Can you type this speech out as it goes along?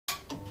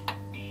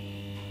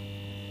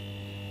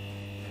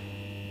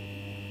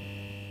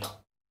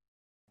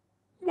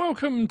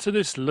Welcome to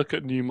this look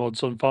at new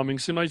mods on Farming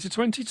Simulator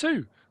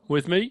 22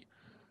 with me,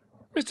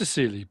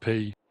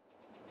 MrSealyp.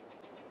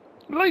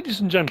 Ladies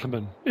and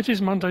gentlemen, it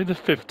is Monday the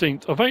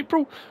 15th of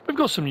April. We've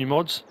got some new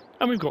mods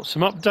and we've got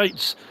some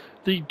updates.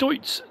 The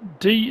Deutz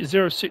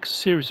D06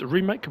 series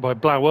remake by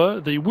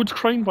Blauer, the Wood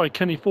Crane by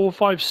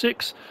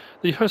Kenny456,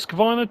 the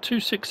Husqvarna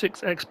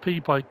 266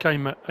 XP by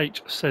Gamer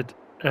HZSFSH,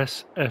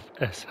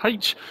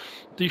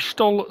 the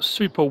Stoll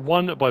Super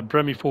 1 by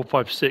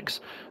Bremy456,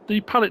 the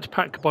Pallet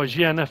Pack by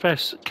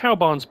GNFS, Cow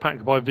Barns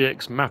Pack by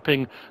VX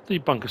Mapping, the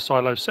Bunker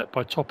Silo set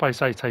by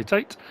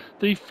Topace888,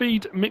 the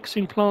Feed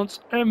Mixing Plants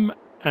M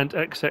and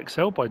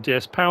XXL by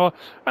DS Power,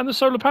 and the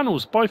Solar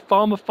Panels by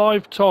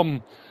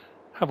Farmerfivetom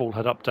have all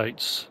had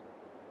updates.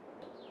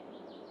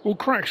 We'll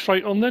crack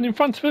straight on then. In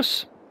front of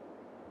us,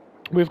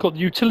 we've got the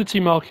utility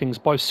markings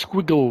by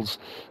Squigglze,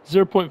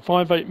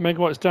 0.58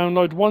 megabytes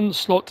download, 1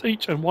 slot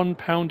each, and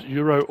 £1,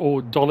 euro,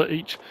 or dollar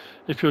each.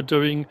 If you're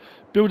doing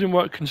building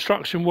work,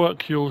 construction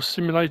work, you're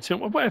simulating,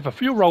 whatever,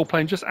 for your role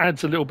playing, just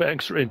adds a little bit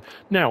extra in.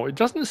 Now, it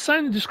doesn't say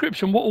in the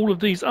description what all of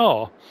these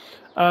are,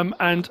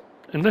 and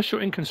unless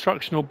you're in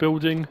construction or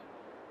building,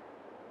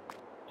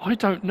 I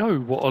don't know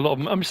what a lot of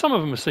them. I mean, some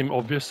of them seem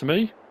obvious to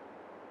me.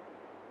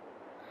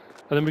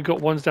 And then we've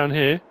got ones down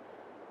here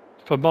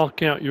for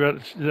marking out your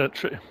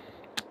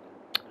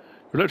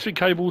electric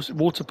cables,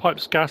 water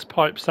pipes, gas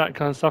pipes, that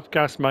kind of stuff,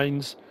 gas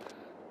mains.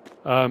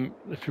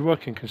 If you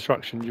work in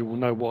construction, you will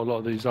know what a lot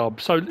of these are.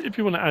 So if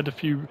you want to add a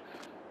few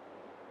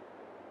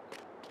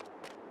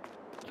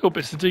little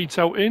bits of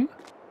detail in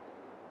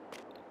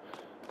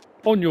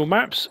on your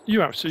maps,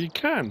 you absolutely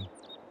can.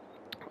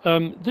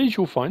 These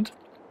you'll find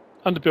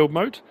under build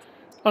mode,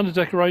 under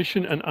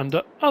decoration, and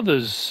under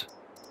others.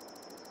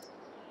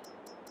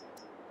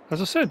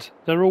 As I said,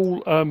 they're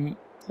all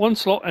 1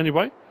 slot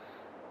anyway,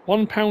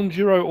 £1,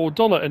 euro, or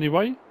dollar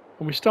anyway,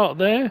 and we start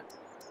there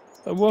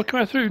and work our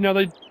way through. Now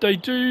they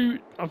do,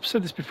 I've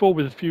said this before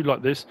with a few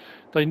like this,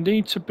 they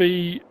need to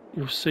be,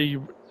 you'll see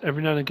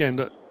every now and again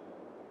that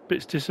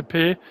bits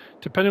disappear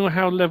depending on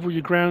how level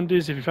your ground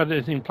is, if you've had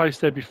anything placed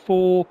there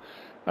before,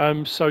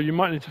 so you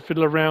might need to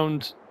fiddle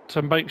around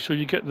to make sure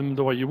you get them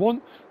the way you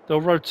want. They'll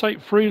rotate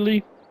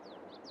freely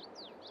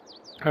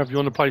however you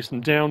want to place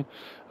them down.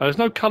 There's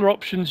no colour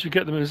options, you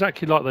get them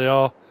exactly like they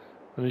are,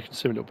 and you can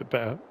see them a little bit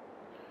better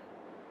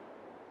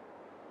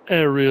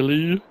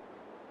aerially.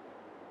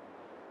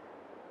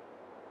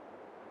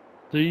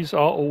 These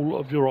are all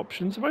of your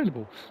options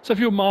available. So if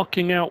you're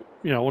marking out,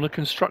 you know, on a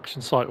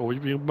construction site, or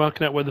you're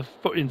marking out where the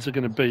footings are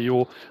going to be,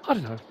 or I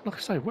don't know, like I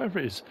say, whatever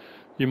it is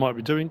you might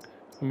be doing,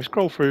 and we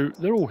scroll through,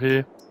 they're all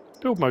here.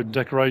 Build mode and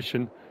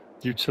decoration,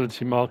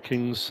 utility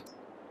markings.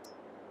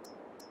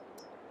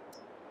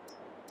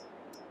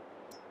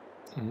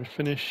 And we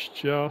finish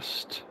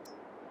just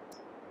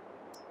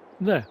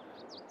there.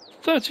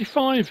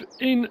 35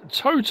 in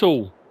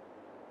total.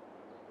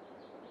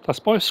 That's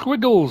by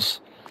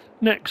Squigglze.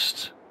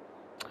 Next.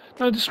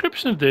 Now, the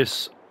description of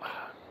this,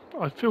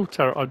 I feel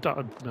terrible. I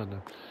don't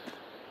know.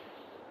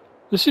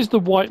 This is the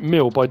White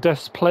Mill by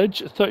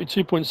Deathspledge,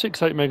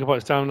 32.68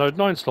 megabytes download,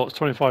 9 slots,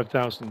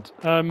 25,000.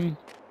 The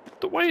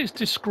way it's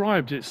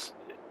described, it's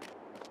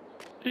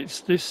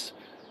this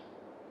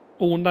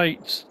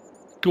ornate,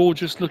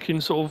 gorgeous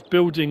looking sort of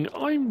building.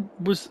 I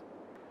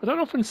don't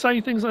often say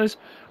things like this.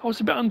 I was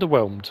a bit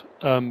underwhelmed,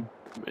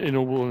 in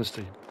all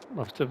honesty.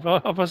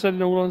 Have I said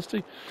in all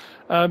honesty?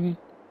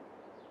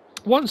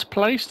 Once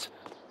placed,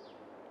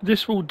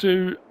 this will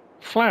do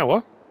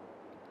flour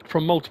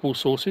from multiple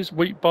sources: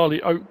 wheat,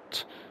 barley,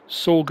 oat,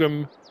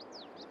 sorghum,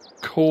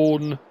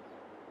 corn.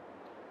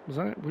 Was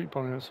that it? Wheat,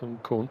 barley, oat, sorghum,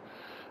 corn.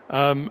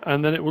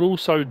 And then it will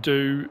also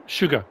do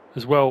sugar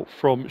as well,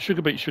 from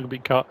sugar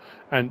beet cut,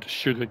 and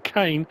sugar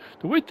cane.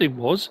 The weird thing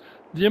was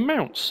the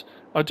amounts.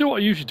 I do what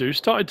I usually do,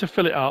 started to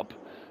fill it up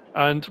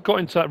and got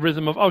into that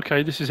rhythm of,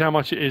 okay, this is how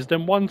much it is,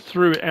 then one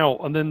threw it out,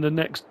 and then the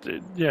next,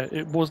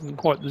 it wasn't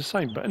quite the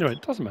same. But anyway,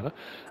 it doesn't matter.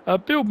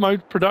 Build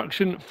mode,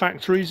 production,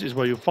 factories is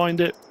where you'll find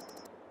it.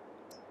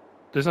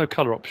 There's no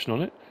colour option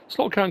on it.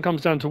 Slot count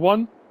comes down to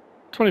 1,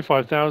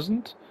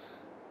 25,000.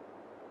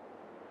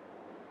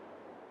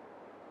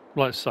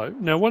 Like so.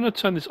 Now when I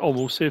turn this on,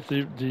 we'll see if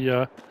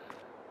the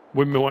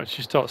windmill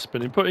actually starts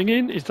spinning. Putting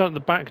in is done at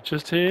the back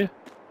just here.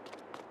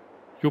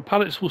 Your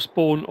pallets will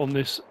spawn on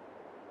this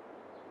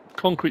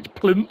concrete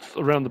plinth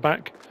around the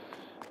back,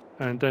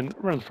 and then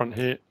around the front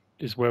here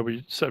is where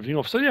we set everything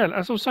off. So yeah,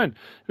 as I was saying,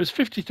 it was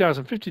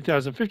 50,000,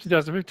 50,000,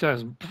 50,000,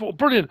 50,000.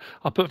 Brilliant.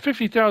 I put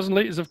 50,000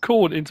 litres of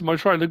corn into my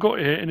trailer, got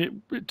here, and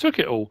it took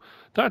it all.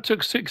 That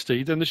took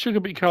 60. Then the sugar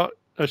beet cut,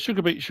 and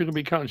sugar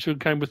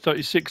cane with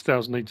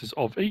 36,000 litres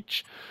of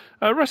each.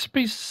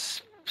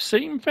 Recipes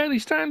seem fairly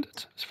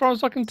standard as far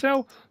as I can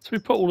tell. So we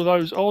put all of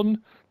those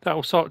on. That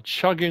will start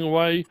chugging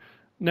away.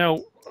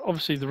 Now,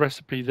 obviously, the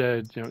recipe there,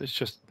 you know, it's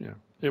just, you know,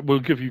 it will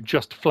give you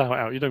just flour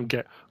out. You don't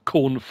get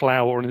corn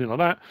flour or anything like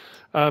that.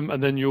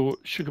 And then your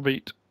sugar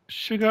beet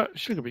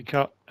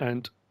cut,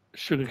 and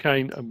sugar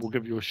cane, and we'll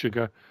give you a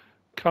sugar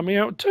coming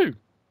out too.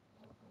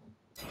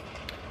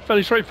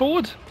 Fairly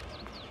straightforward.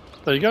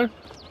 There you go.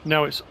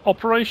 Now it's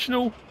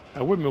operational.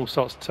 our windmill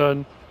starts to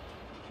turn.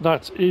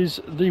 That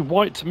is the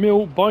white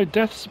mill by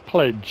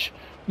Deathspledge.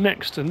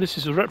 Next, and this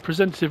is a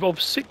representative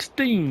of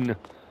 16.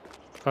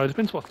 It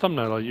depends what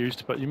thumbnail I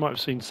used, but you might have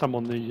seen some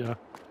on the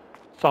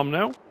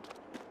thumbnail.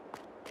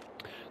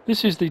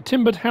 This is the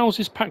Timbered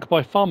Houses pack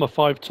by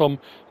Farmerfivetom,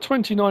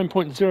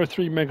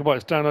 29.03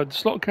 megabytes download. The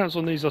slot counts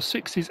on these are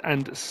 6s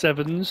and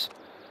 7s.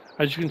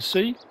 As you can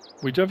see,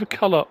 we do have a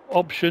colour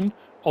option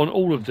on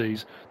all of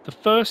these. The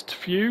first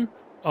few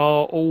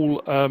are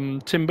all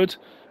timbered,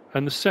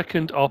 and the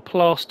second are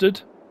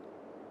plastered.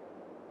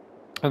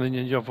 And then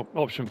you have an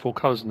option for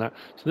colours in that.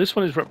 So this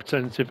one is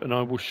representative, and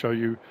I will show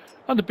you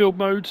under build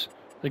mode,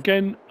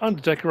 again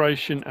under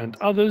decoration and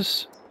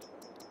others.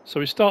 So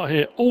we start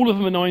here, all of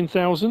them are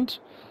 9,000.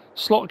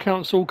 Slot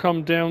counts all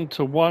come down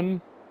to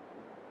 1.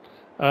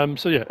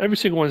 So yeah, every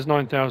single one is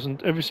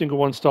 9,000. Every single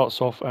one starts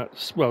off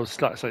at, well,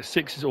 let's say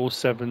 6s or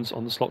 7s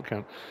on the slot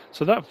count.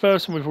 So that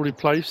first one we've already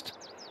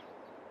placed.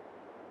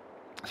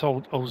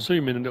 So I'll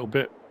zoom in a little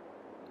bit.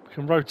 We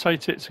can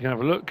rotate it so you can have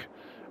a look.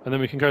 And then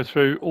we can go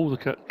through all the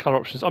colour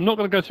options. I'm not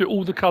going to go through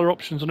all the colour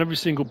options on every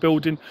single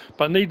building,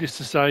 but needless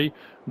to say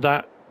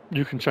that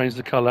you can change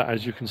the colour,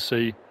 as you can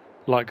see,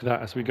 like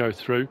that as we go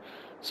through.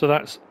 So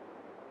that's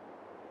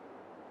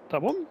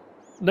that one.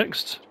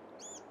 Next.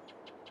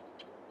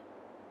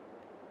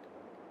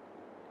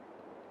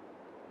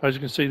 As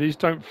you can see, these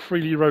don't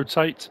freely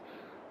rotate,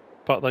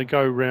 but they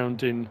go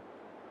round in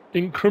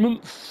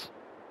increments.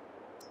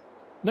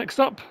 Next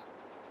up.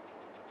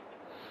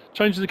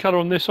 Changing the colour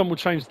on this one, we'll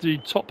change the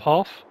top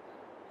half,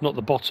 not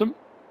the bottom.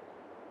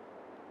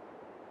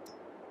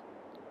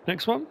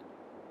 Next one.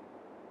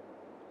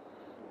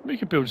 You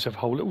can build yourself a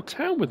whole little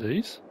town with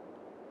these.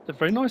 They're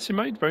very nicely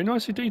made, very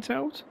nicely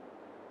detailed.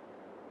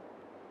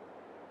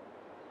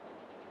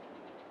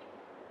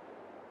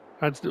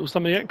 Adds a little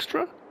something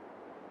extra.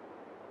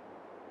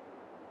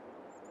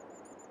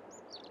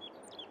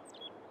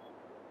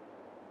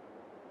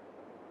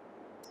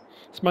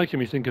 It's making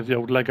me think of the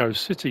old Lego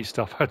City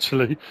stuff,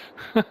 actually.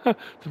 The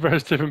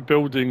various different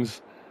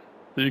buildings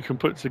that you can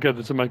put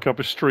together to make up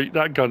a street,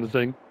 that kind of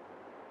thing.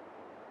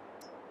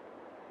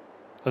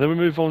 And then we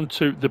move on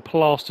to the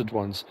plastered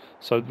ones.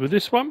 So with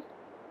this one,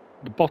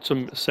 the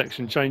bottom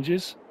section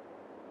changes.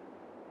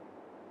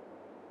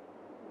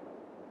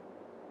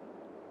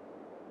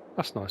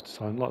 That's nice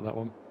design, like that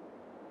one.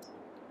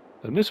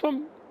 Then this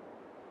one.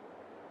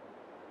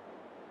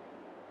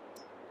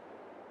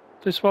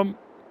 This one.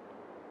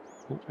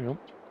 Oh, hang on.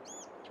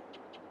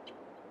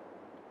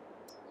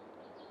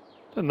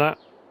 Then that.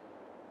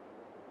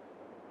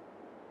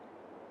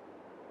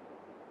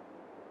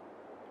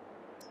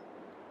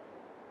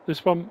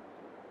 This one.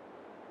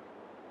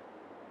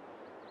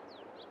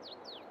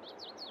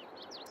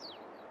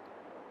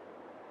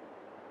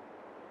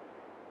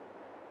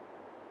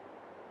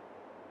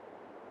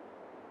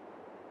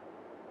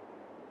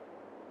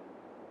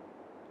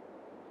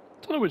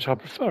 I don't know which I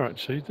prefer,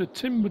 actually. The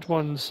timbered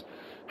ones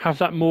have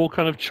that more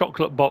kind of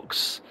chocolate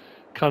box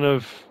kind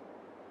of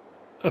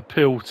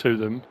appeal to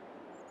them.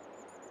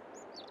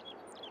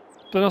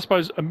 Then I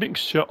suppose a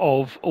mixture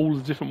of all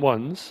the different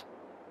ones.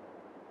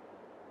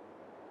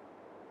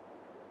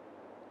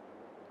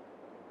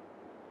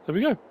 There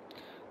we go.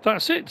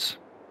 That's it.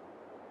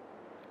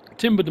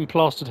 Timbered and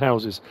plastered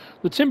houses.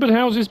 The timbered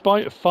houses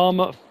by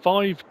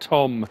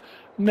Farmerfivetom.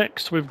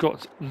 Next we've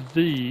got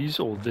these,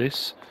 or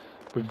this,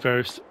 with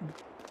various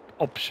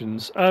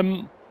options.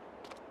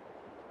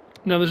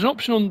 Now there's an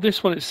option on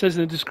this one, it says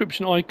in the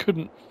description, I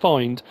couldn't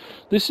find.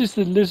 This is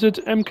the Lizard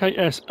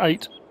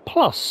MKS8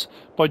 Plus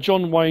by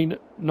John Wayne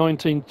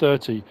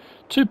 1930.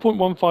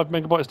 2.15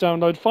 megabytes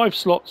download, 5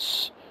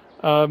 slots,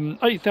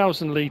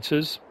 8,000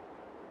 litres.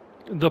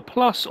 The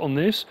plus on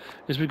this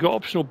is we've got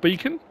optional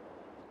beacon.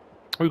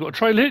 We've got a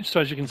trailer hitch,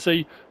 so as you can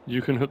see,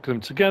 you can hook them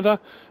together.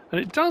 And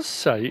it does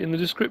say in the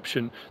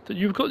description that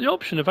you've got the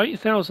option of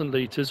 8,000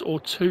 litres or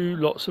 2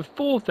 lots of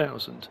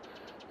 4,000.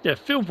 Yeah,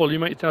 fill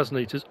volume 8,000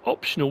 litres,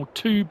 optional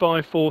 2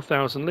 by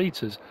 4,000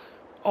 litres.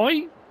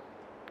 I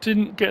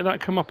didn't get that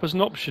come up as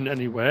an option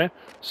anywhere,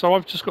 so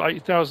I've just got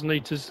 8,000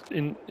 litres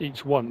in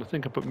each one. I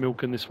think I put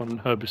milk in this one and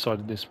herbicide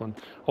in this one.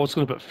 I was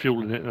going to put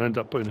fuel in it and I ended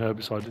up putting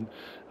herbicide in,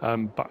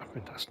 but I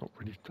mean, that's not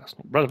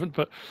relevant.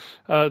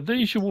 But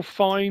these you will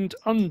find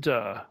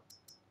under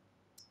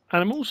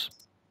animals.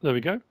 There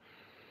we go.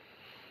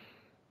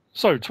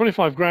 So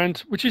 25 grand,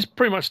 which is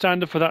pretty much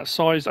standard for that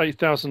size,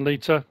 8,000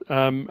 litre,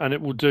 and it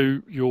will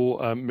do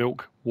your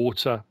milk,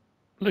 water,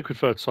 liquid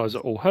fertilizer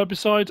or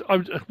herbicide.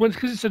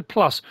 Because it said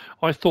plus,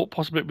 I thought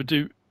possibly it would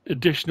do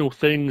additional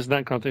things and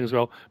that kind of thing as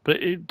well, but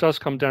it does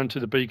come down to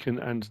the beacon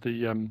and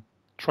the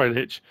trailer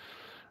hitch.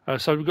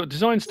 So we've got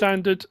design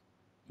standard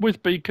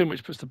with beacon,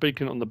 which puts the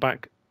beacon on the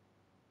back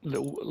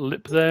little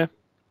lip there.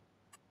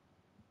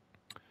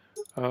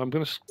 I'm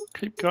going to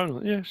keep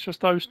going. Yeah, it's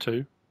just those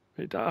two.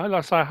 Like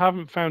I say, I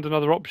haven't found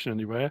another option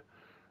anywhere.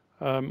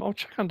 I'll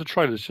check under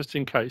trailers just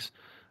in case.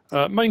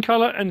 Main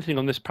colour, anything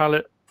on this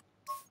palette,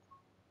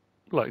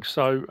 like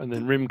so, and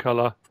then rim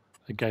colour,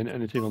 again,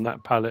 anything on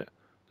that palette.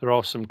 There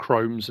are some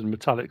chromes and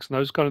metallics and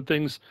those kind of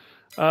things.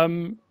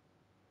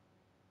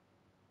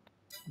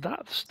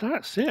 that's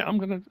it. I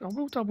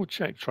will double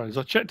check trailers.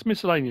 I checked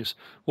miscellaneous,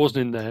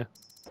 wasn't in there.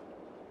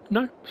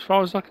 No, as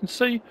far as I can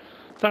see,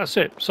 that's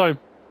it. So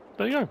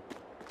there you go.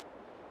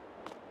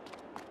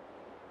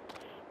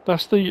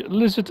 That's the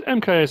Lizard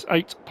MKS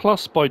 8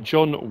 Plus by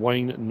John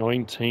Wayne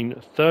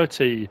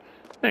 1930.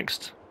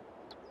 Next,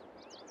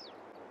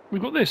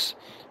 we've got this.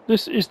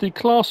 This is the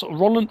Claas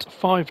Rollant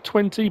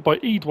 520 by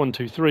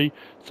Eid123,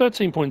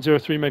 13.03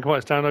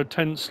 megabytes download,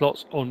 10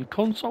 slots on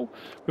console.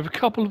 We have a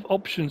couple of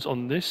options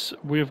on this.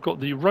 We have got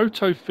the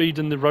roto feed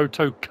and the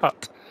roto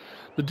cut.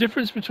 The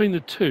difference between the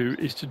two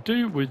is to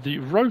do with the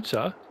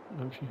rotor. I don't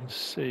know if you can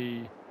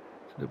see,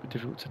 it's a little bit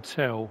difficult to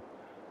tell.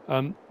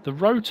 The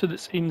rotor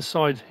that's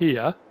inside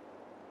here,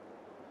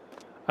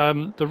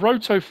 the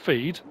roto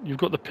feed, you've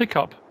got the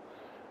pickup,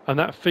 and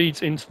that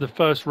feeds into the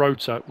first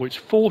rotor, which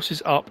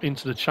forces up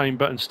into the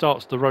chamber and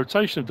starts the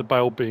rotation of the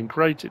bale being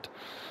created.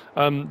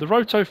 The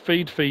roto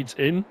feed feeds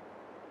in,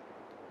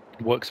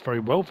 works very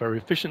well, very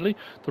efficiently.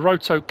 The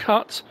roto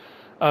cut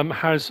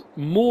has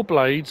more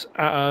blades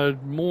at a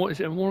more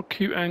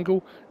acute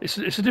angle. It's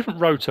a different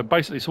rotor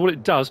basically. So what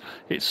it does,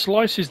 it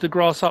slices the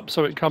grass up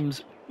so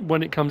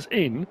when it comes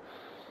in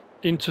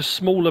into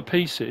smaller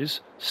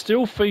pieces,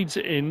 still feeds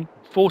it in,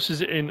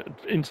 forces it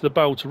into the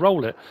bale to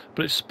roll it,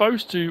 but it's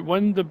supposed to,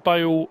 when the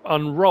bale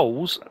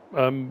unrolls,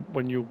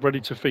 when you're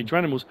ready to feed your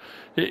animals,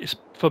 it's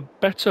for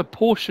better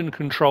portion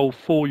control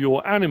for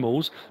your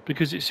animals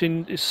because it's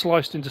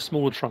sliced into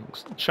smaller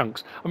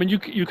chunks. I mean, you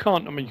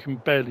can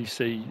barely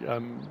see.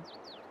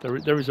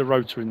 There is a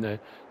rotor in there.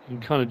 You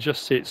can kind of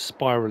just see it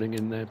spiraling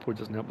in there. Probably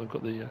doesn't help. They've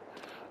got the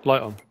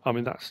light on. I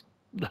mean,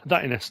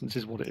 that in essence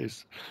is what it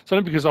is. So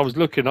only because I was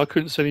looking, I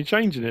couldn't see any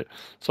change in it.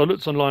 So I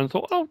looked online and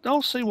thought, oh,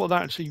 I'll see what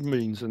that actually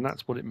means, and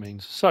that's what it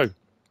means. So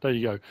there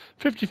you go.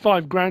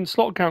 55 grand.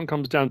 Slot count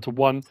comes down to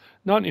 1.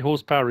 90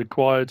 horsepower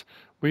required.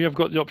 We have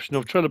got the option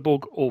of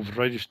Trelleborg or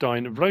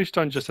Vredestein.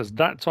 Vredestein just has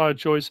that tyre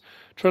choice.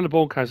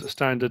 Trelleborg has a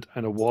standard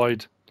and a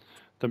wide.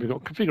 Then we've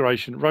got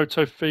configuration,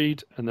 roto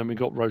feed, and then we've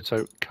got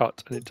roto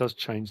cut, and it does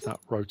change that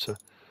rotor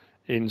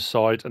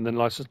inside, and then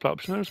license plate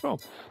option there as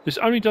well. This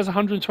only does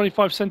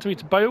 125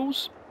 centimetre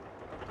bales.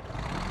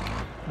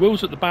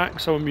 Wheels at the back,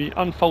 so when we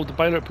unfold the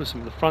baler, it puts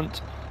them in the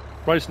front.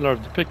 Raise and lower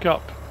of the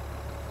pickup.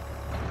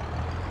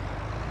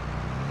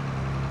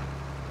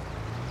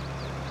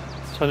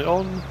 Turn it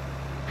on,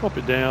 drop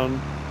it down.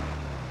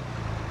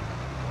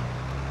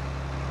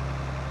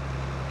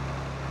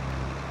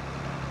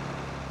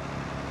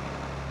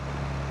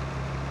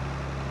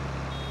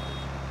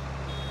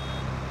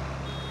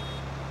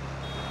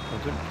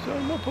 So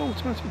not put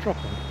automatic drop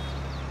on.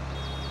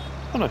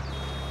 Oh no.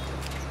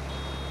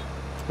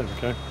 There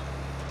we go.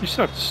 You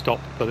still have to stop,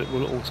 but it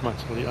will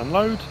automatically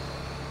unload.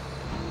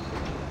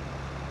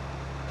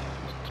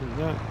 Let's do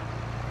that.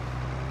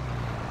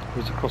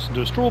 Goes across and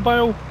do a straw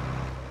bale.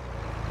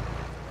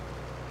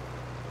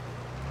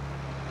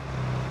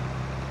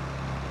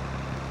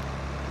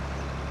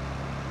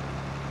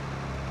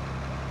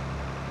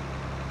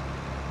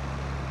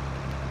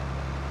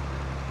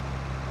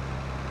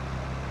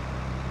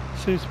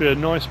 Seems to be a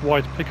nice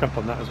wide pickup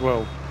on that as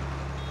well.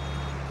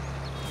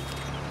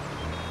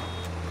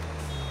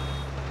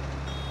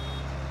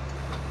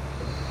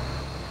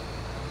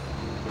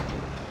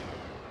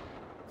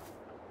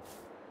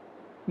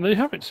 And there you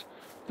have it.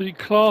 The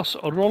Claas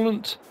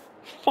Rollant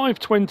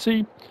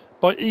 520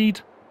 by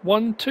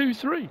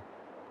Eid123.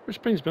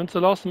 Which brings me on to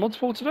the last of the mods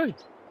for today.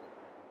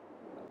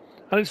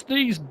 And it's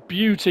these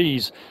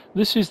beauties.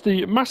 This is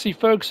the Massey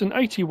Ferguson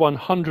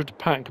 8100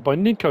 pack by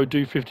Nico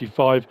Do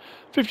 55,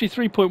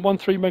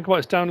 53.13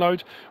 megabytes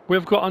download.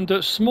 We've got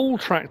under small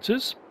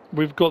tractors,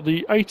 we've got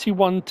the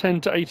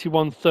 8110 to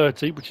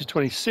 8130, which is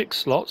 26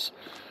 slots.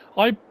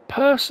 I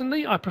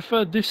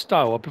prefer this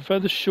style. I prefer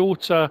the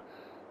shorter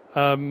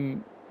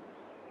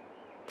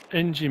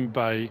engine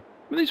bay.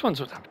 I mean, these ones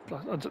are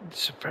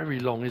it's very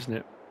long, isn't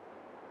it?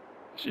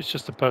 It's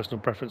just a personal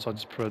preference. I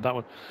just prefer that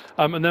one.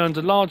 And then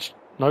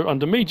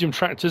under medium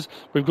tractors,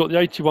 we've got the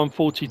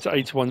 8140 to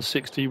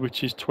 8160,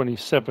 which is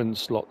 27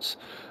 slots.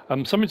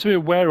 Something to be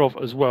aware of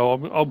as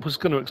well. I was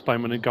going to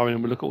explain when I go in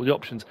and we look at all the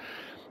options.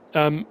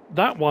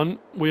 That one,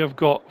 we have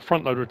got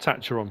front loader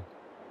attacher on.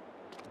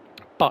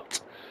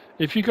 But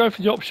if you go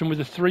for the option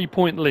with a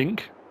 3-point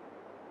link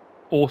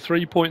or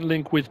 3-point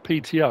link with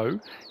PTO,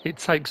 it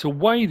takes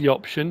away the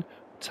option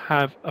to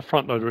have a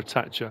front loader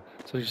attacher.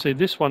 So you see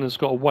this one has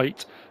got a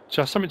weight.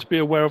 Just something to be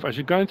aware of as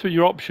you're going through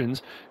your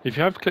options. If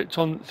you have clicked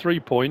on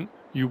 3-point,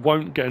 you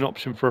won't get an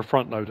option for a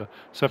front loader.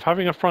 So if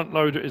having a front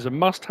loader is a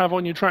must-have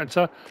on your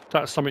tractor,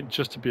 that's something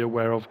just to be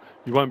aware of.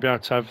 You won't be able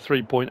to have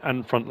 3-point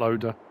and front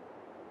loader.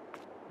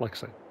 Like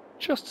I say,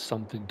 just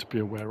something to be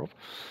aware of.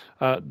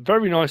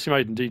 Very nicely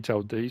made and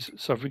detailed, these.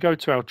 So if we go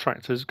to our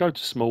tractors, go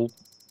to small.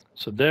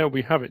 So there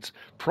we have it.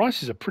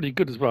 Prices are pretty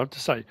good as well, I have to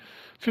say.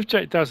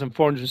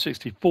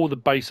 58,460 for the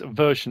base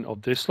version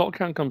of this. Slot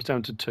count comes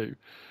down to 2.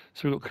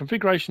 So we've got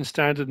configuration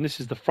standard, and this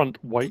is the front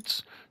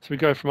weights. So we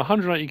go from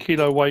 180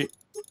 kilo weight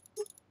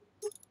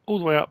all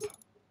the way up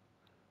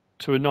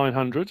to a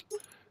 900.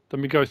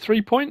 Then we go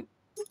 3-point.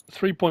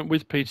 3-point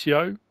with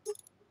PTO,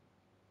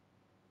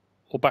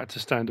 or back to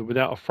standard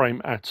without a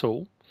frame at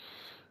all.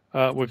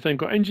 We've then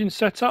got engine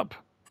setup.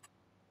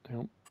 Hang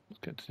on, let's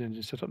get to the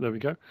engine setup. There we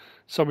go.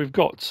 So we've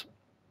got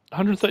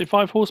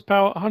 135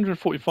 horsepower,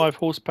 145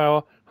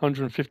 horsepower,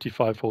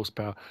 155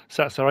 horsepower.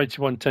 So that's our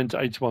 8110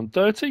 to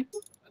 8130, and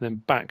then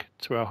back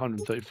to our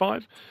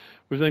 135.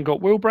 We've then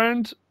got wheel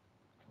brand.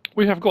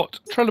 We have got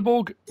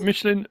Trelleborg,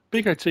 Michelin,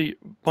 BKT,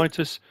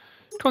 Mitas,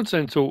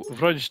 Continental,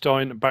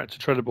 Vredestein, back to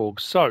Trelleborg.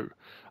 So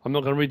I'm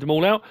not going to read them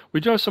all out. We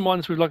do have some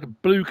ones with like a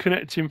blue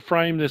connecting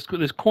frame. There's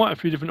quite a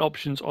few different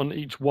options on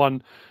each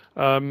one.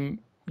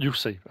 You'll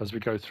see as we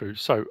go through.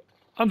 So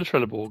under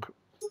Trelleborg.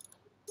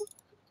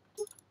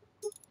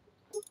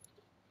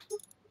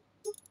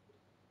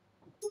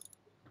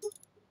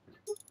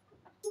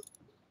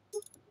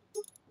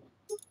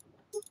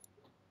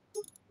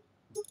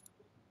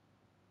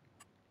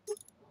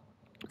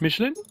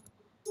 Michelin.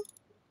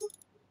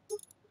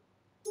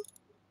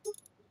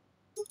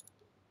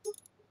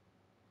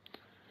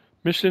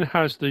 Michelin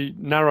has the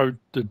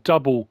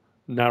double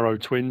narrow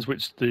twins,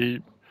 which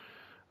the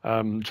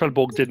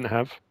Trelleborg didn't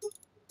have.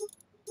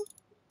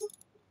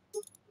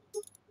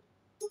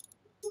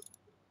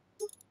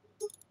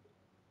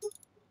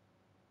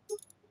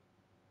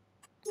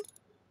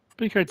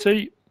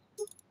 BKT.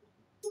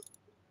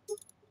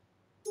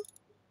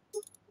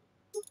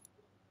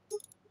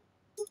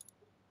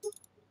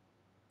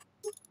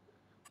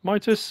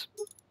 Mitas.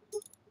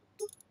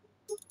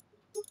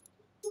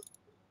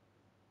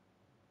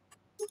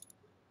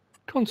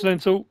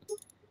 Continental.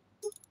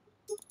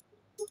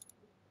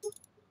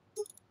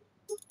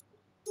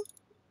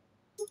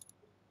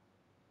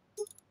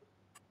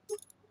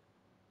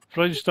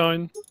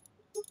 Vredestein.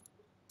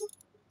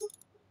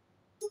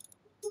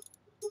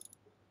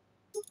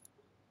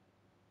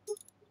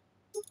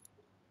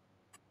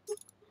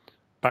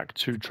 Back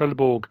to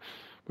Trelleborg.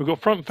 We've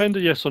got front fender,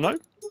 yes or no.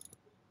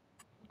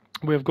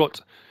 We've got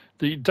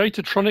the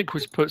Datatronic,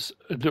 which puts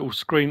a little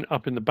screen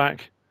up in the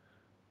back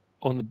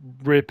on the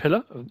rear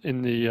pillar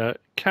in the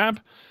cab.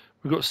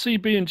 We've got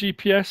CB and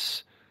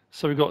GPS.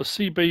 So we've got a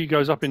CB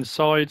goes up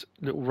inside,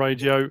 little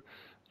radio.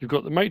 You've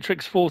got the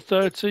Matrix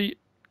 430.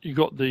 You've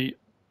got the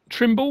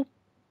Trimble,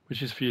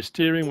 which is for your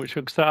steering, which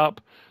hooks that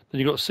up. Then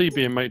you've got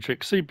CB and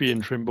Matrix, CB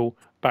and Trimble,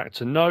 back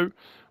to no.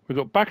 We've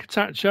got back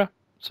attacher.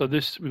 So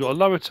this, we've got a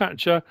low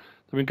attacher.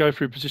 Then we go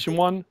through position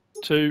 1,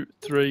 2,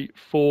 3,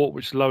 4,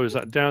 which lowers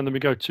that down. Then we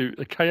go to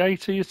a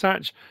K80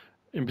 attach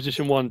in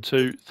position 1,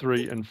 2,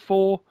 3, and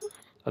 4.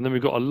 And then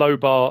we've got a low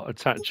bar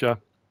attacher,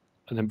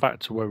 and then back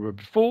to where we were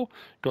before.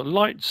 Got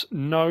lights,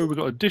 no. We've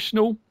got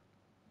additional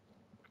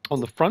on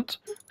the front,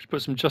 which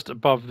puts them just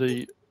above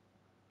the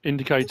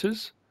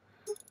indicators.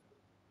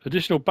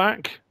 Additional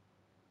back,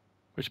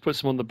 which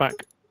puts them on the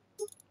back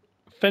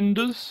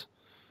fenders.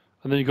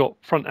 And then you've got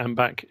front and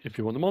back if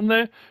you want them on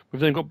there. We've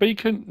then got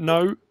beacon,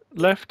 no.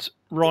 Left,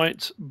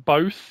 right,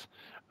 both,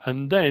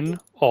 and then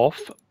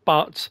off.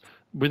 But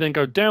we then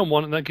go down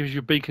one, and that gives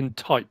you beacon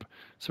type.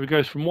 So it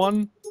goes from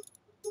 1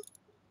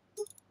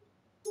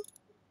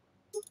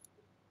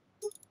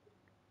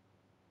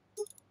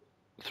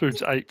 through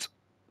to 8.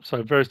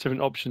 So various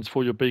different options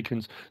for your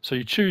beacons. So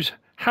you choose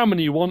how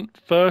many you want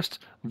first,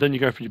 then you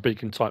go for your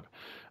beacon type.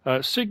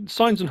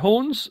 Signs and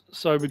horns.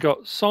 So we've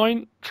got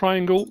sign,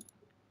 triangle,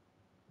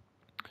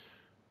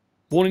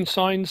 warning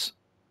signs,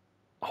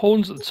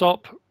 horns at the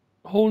top,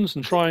 horns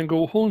and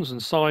triangle, horns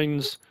and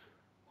signs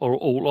are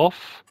all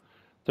off.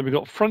 Then we've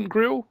got front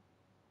grille.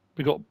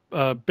 We've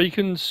got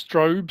beacon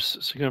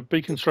strobes. So you can have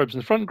beacon strobes in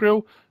the front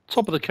grille,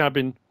 top of the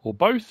cabin, or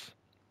both,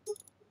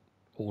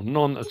 or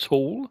none at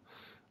all.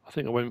 I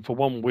think I went for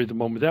one with and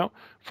one without.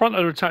 Front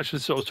loader attacher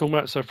is what I was talking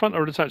about. So front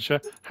loader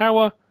attacher,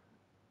 Hauer,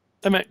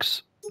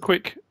 MX,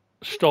 quick,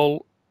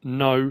 Stoll,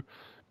 no.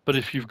 But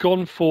if you've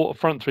gone for a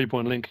front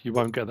 3-point link, you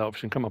won't get that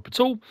option come up at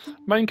all.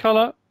 Main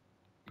colour,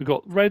 we've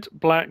got red,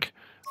 black.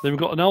 Then we've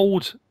got an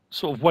old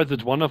sort of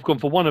weathered one. I've gone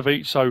for one of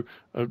each, so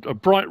a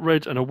bright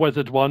red and a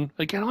weathered one.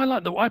 Again,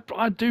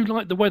 I do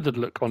like the weathered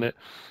look on it.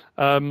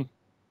 And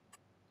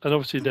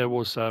obviously there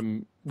was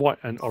white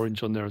and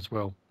orange on there as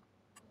well.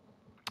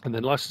 And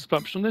then license plate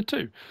option on there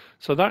too.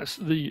 So that's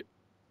the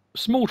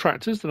small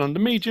tractors. Then under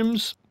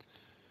mediums,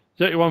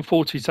 the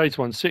 8140 to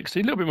 8160,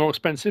 a little bit more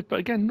expensive, but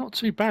again, not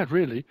too bad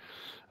really.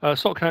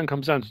 Stock count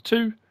comes down to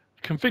 2.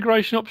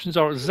 Configuration options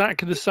are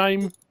exactly the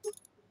same.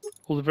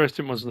 All the various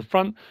different ones on the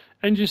front.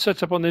 Engine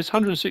setup on this,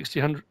 160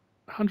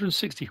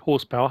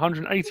 horsepower,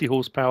 180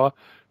 horsepower,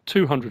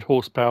 200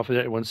 horsepower for the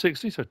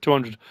 8160, so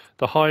 200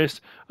 the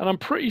highest. And I'm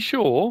pretty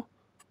sure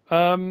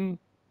the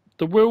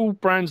wheel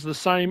brands are the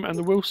same, and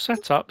the wheel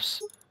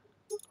setups,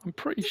 I'm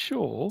pretty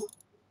sure,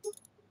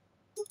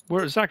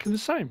 were exactly the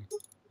same.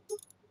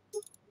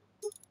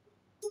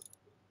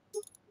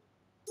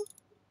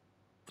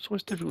 It's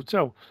always difficult to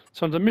tell.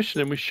 So under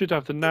Michelin, we should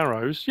have the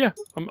narrows. Yeah,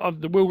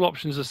 the wheel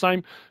options are the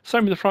same.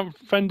 Same with the front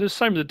fenders,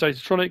 same with the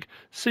Datatronic,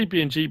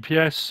 CB and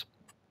GPS.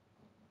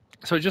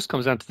 So it just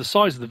comes down to the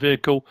size of the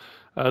vehicle,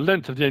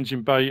 length of the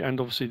engine bay, and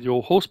obviously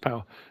your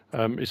horsepower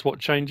is what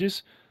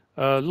changes.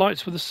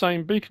 Lights were the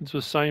same, beacons were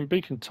the same,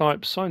 beacon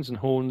types, signs and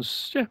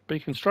horns, yeah,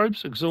 beacon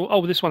strobes, exhaust.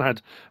 Oh, this one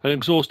had an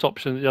exhaust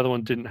option that the other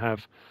one didn't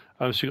have.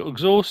 So you got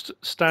exhaust,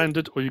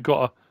 standard, or you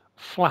got a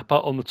flapper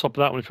on the top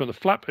of that one if you want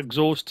the flap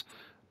exhaust.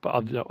 But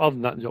other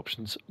than that, the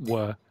options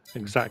were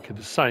exactly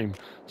the same.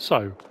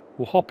 So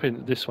we'll hop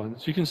in this one.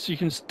 So you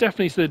can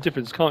definitely see the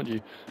difference, can't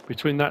you,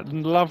 between that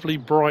lovely,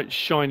 bright,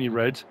 shiny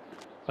red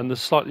and the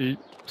slightly,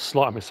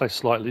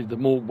 the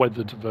more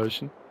weathered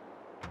version.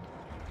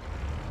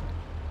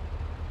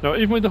 Now,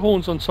 even with the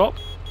horns on top,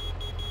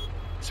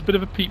 it's a bit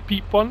of a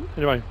peep one.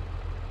 Anyway,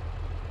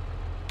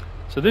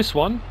 so this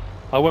one,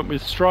 I went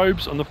with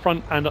strobes on the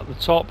front and at the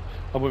top.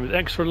 I went with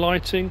extra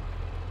lighting.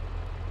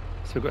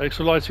 So I've got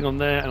extra lighting on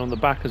there and on the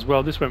back as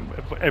well. This went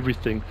for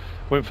everything.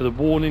 Went for the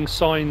warning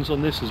signs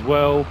on this as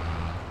well.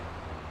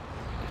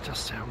 It does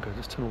sound good.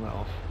 Let's turn all that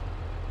off.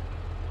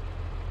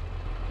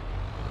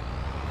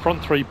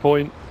 Front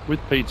 3-point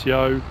with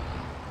PTO.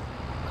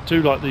 I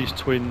do like these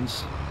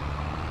twins.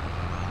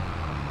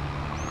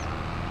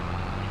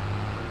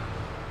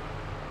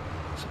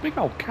 Big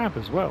old cab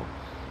as well.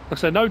 Like I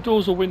said, no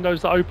doors or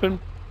windows that open.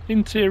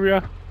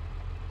 Interior,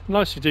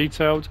 nicely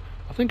detailed.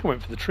 I think I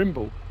went for the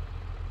Trimble.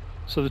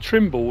 So the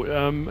Trimble,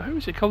 who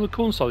is it called? The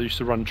Cornstar used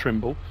to run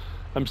Trimble.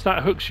 So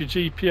that hooks your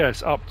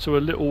GPS up to a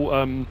little,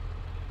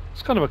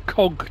 it's kind of a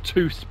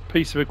cog-tooth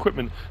piece of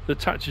equipment that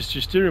attaches to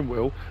your steering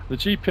wheel. The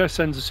GPS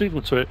sends a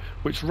signal to it,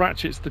 which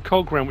ratchets the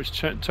cog round, which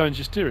turns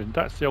your steering.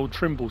 That's the old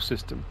Trimble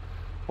system.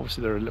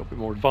 Obviously, they're a little bit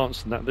more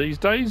advanced than that these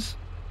days.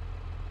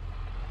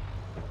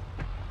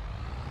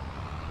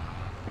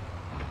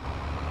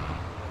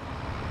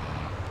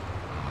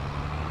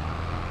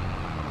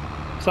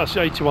 So that's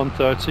the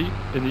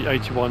 8130 in the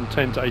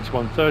 8110 to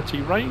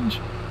 8130 range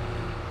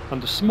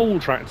under small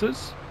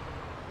tractors.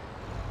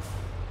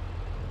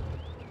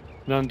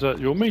 And under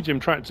your medium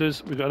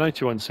tractors, we've got an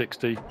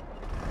 8160.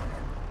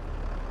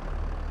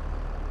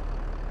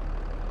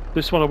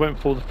 This one I went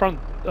for the front,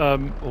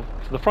 or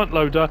for the front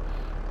loader.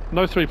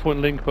 No 3-point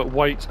link, but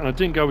weight, and I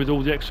didn't go with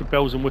all the extra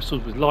bells and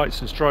whistles with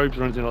lights and strobes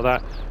or anything like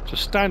that.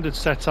 Just standard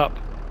setup.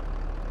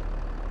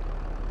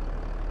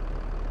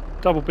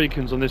 Double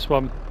beacons on this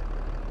one.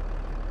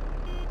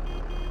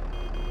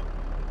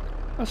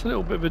 That's a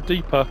little bit of a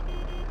deeper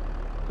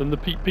than the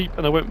peep,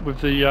 and I went with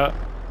the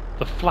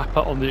flapper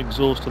on the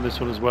exhaust on this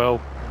one as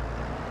well.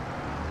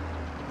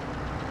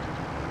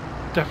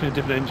 Definitely a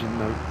different engine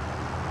though.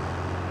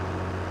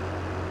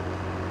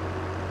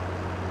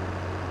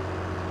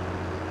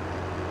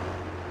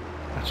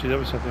 Actually, that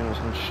was something I was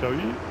going to show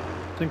you.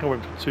 I think I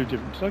went for two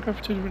different. Did I go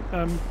for two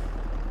different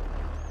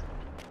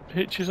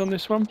hitches on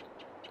this one?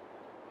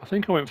 I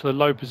think I went for the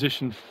low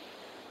position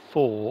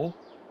 4.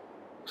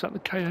 Was that the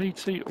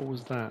K80 or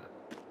was that?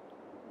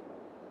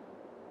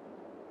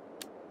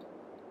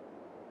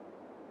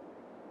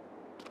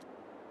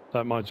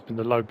 That might have been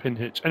the low pin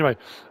hitch. Anyway,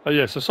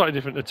 yeah, so slightly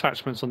different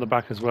attachments on the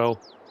back as well.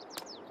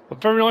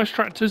 But very nice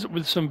tractors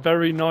with some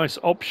very nice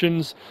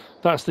options.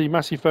 That's the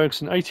Massey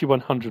Ferguson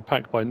 8100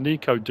 pack by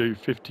Nico Do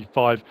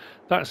 55.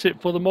 That's it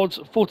for the mods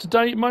for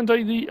today,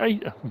 Monday the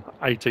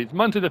 18th,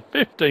 Monday the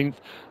 15th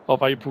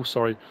of April,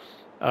 sorry.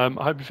 I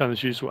hope you found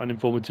this useful and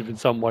informative in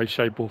some way,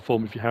 shape or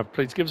form. If you have,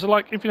 please give us a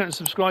like. If you haven't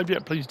subscribed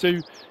yet, please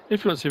do.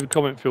 If you want to leave a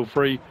comment, feel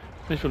free.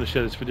 And if you want to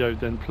share this video,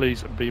 then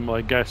please be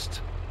my guest.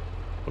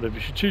 Whatever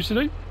you should choose to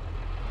do.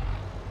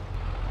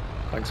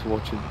 Thanks for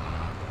watching.